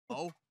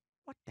Oh?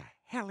 What the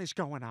hell is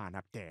going on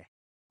up there?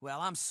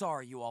 Well, I'm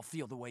sorry you all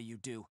feel the way you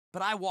do,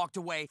 but I walked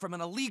away from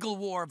an illegal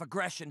war of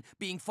aggression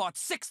being fought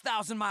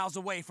 6,000 miles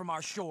away from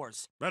our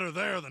shores. Better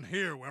there than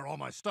here where all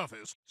my stuff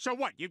is. So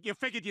what, you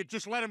figured you'd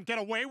just let him get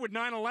away with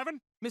 9/11?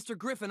 Mr.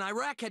 Griffin,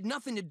 Iraq had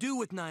nothing to do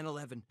with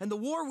 9/11, and the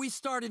war we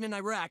started in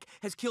Iraq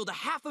has killed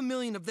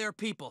 500,000 of their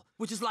people,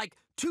 which is like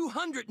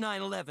 200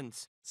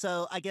 9/11s.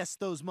 So I guess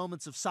those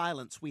moments of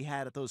silence we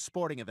had at those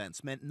sporting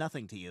events meant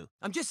nothing to you.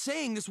 I'm just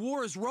saying this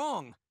war is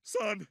wrong.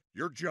 Son,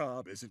 your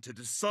job isn't to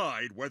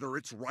decide whether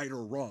it's right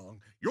or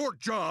wrong. Your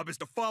job is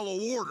to follow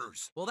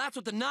orders. Well, that's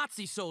what the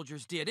Nazi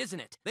soldiers did, isn't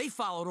it? They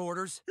followed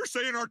orders. You're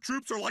saying our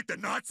troops are like the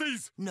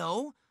Nazis?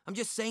 No, I'm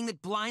just saying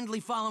that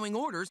blindly following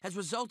orders has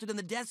resulted in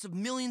the deaths of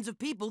millions of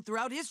people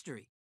throughout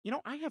history. You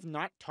know, I have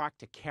not talked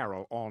to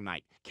Carol all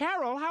night.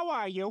 Carol, how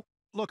are you?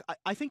 Look,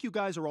 I think you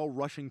guys are all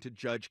rushing to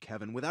judge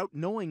Kevin without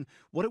knowing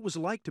what it was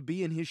like to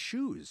be in his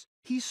shoes.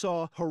 He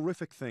saw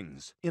horrific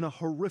things in a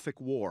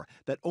horrific war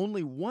that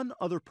only one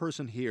other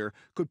person here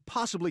could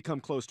possibly come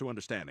close to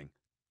understanding.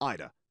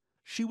 Ida.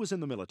 She was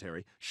in the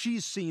military.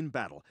 She's seen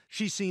battle.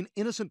 She's seen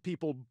innocent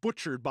people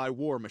butchered by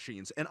war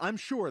machines. And I'm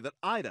sure that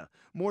Ida,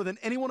 more than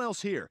anyone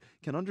else here,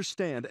 can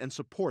understand and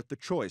support the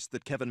choice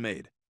that Kevin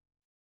made.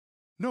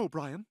 No,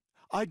 Brian.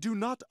 I do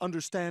not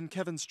understand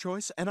Kevin's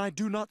choice, and I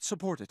do not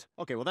support it.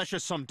 Okay, well, that's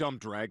just some dumb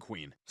drag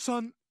queen.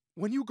 Son,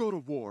 when you go to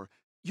war,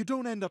 you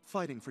don't end up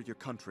fighting for your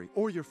country,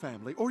 or your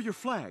family, or your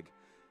flag.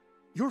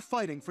 You're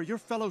fighting for your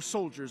fellow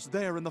soldiers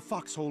there in the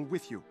foxhole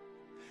with you.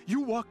 You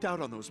walked out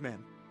on those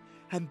men,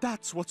 and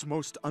that's what's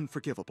most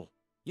unforgivable.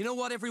 You know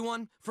what,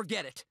 everyone?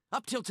 Forget it.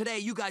 Up till today,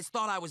 you guys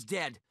thought I was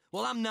dead.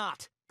 Well, I'm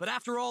not. But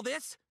after all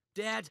this,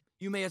 Dad,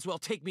 you may as well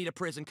take me to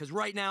prison, because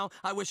right now,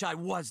 I wish I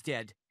was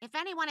dead. If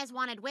anyone has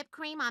wanted whipped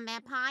cream on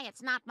their pie,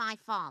 it's not my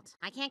fault.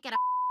 I can't get a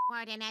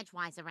word in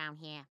edgewise around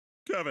here.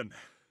 Kevin,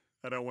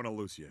 I don't want to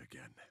lose you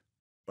again.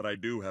 But I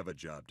do have a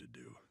job to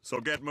do. So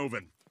get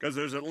moving, because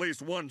there's at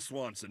least one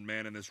Swanson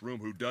man in this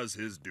room who does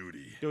his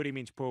duty. Duty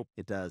means poop.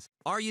 It does.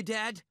 Are you,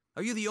 Dad?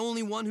 Are you the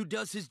only one who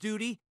does his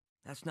duty?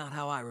 That's not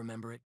how I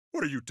remember it.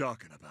 What are you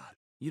talking about?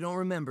 You don't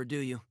remember, do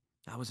you?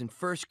 I was in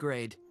first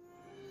grade.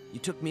 You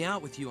took me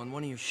out with you on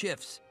one of your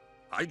shifts.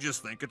 I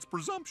just think it's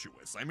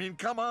presumptuous. I mean,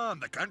 come on,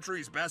 the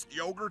country's best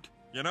yogurt.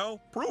 You know,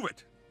 prove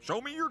it.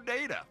 Show me your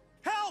data.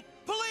 Help!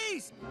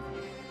 Police!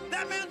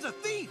 That man's a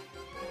thief!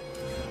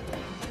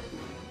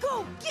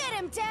 Go get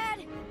him,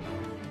 Dad!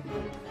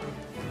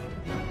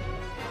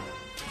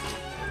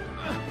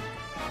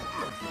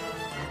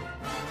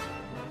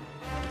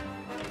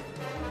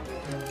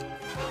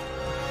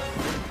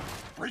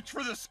 Reach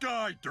for the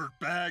sky,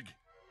 dirtbag!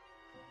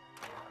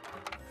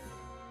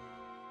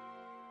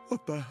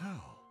 What the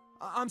hell?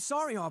 I'm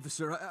sorry,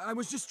 officer. I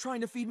was just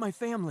trying to feed my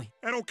family.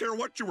 I don't care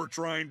what you were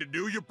trying to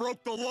do, you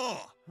broke the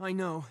law! I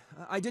know.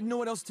 I didn't know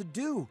what else to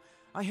do.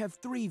 I have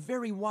 3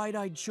 very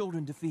wide-eyed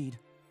children to feed.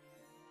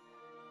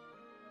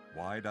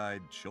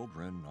 Wide-eyed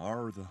children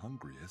are the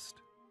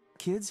hungriest.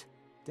 Kids,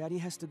 Daddy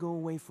has to go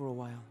away for a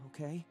while,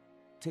 okay?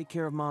 Take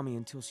care of Mommy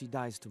until she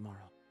dies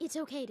tomorrow. It's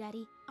okay,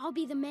 Daddy. I'll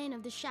be the man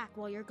of the shack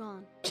while you're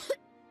gone.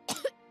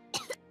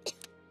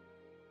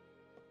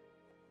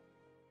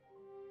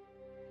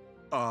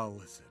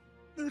 Listen.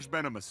 There's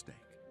been a mistake.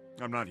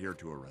 I'm not here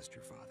to arrest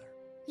your father.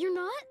 You're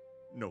not?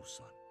 No,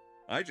 son.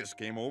 I just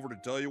came over to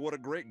tell you what a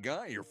great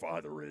guy your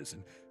father is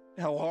and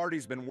how hard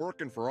he's been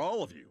working for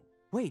all of you.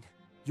 Wait,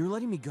 you're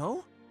letting me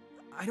go?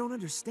 I don't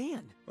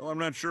understand. Well, I'm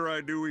not sure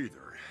I do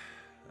either.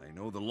 I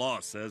know the law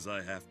says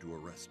I have to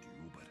arrest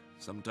you, but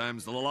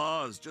sometimes the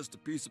law is just a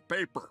piece of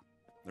paper.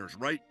 There's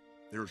right,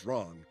 there's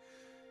wrong,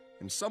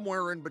 and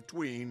somewhere in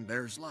between,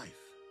 there's life.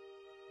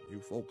 You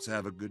folks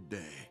have a good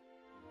day.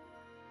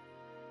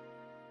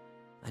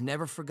 I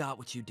never forgot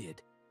what you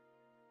did.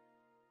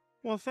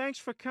 Well, thanks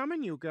for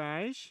coming, you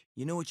guys.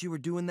 You know what you were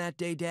doing that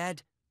day,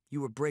 Dad?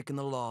 You were breaking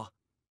the law.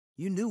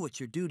 You knew what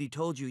your duty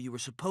told you were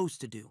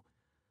supposed to do.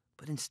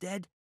 But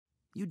instead,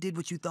 you did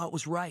what you thought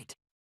was right.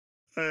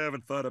 I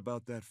haven't thought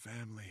about that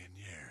family in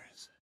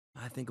years.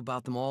 I think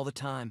about them all the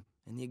time,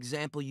 and the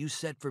example you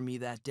set for me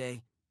that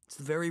day. It's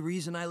the very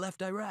reason I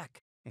left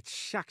Iraq. It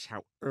sucks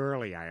how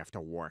early I have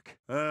to work.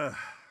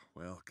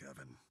 Well,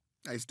 Kevin,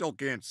 I still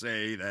can't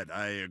say that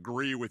I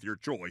agree with your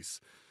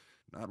choice.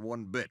 Not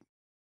one bit.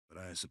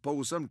 But I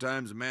suppose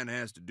sometimes a man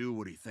has to do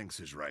what he thinks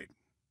is right.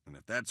 And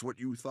if that's what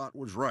you thought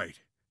was right,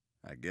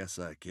 I guess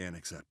I can't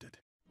accept it.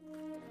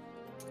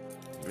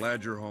 I'm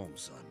glad you're home,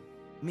 son.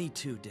 Me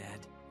too, Dad.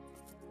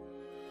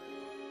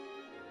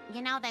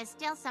 You know, there's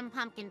still some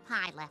pumpkin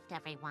pie left,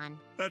 everyone.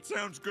 That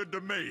sounds good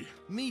to me.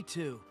 Me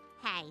too.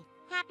 Hey,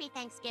 happy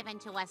Thanksgiving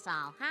to us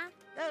all, huh?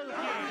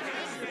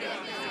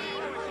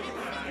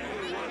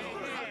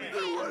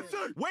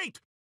 Wait!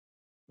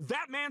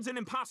 That man's an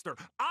imposter.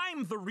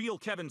 I'm the real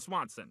Kevin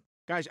Swanson.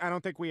 Guys, I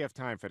don't think we have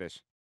time for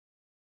this.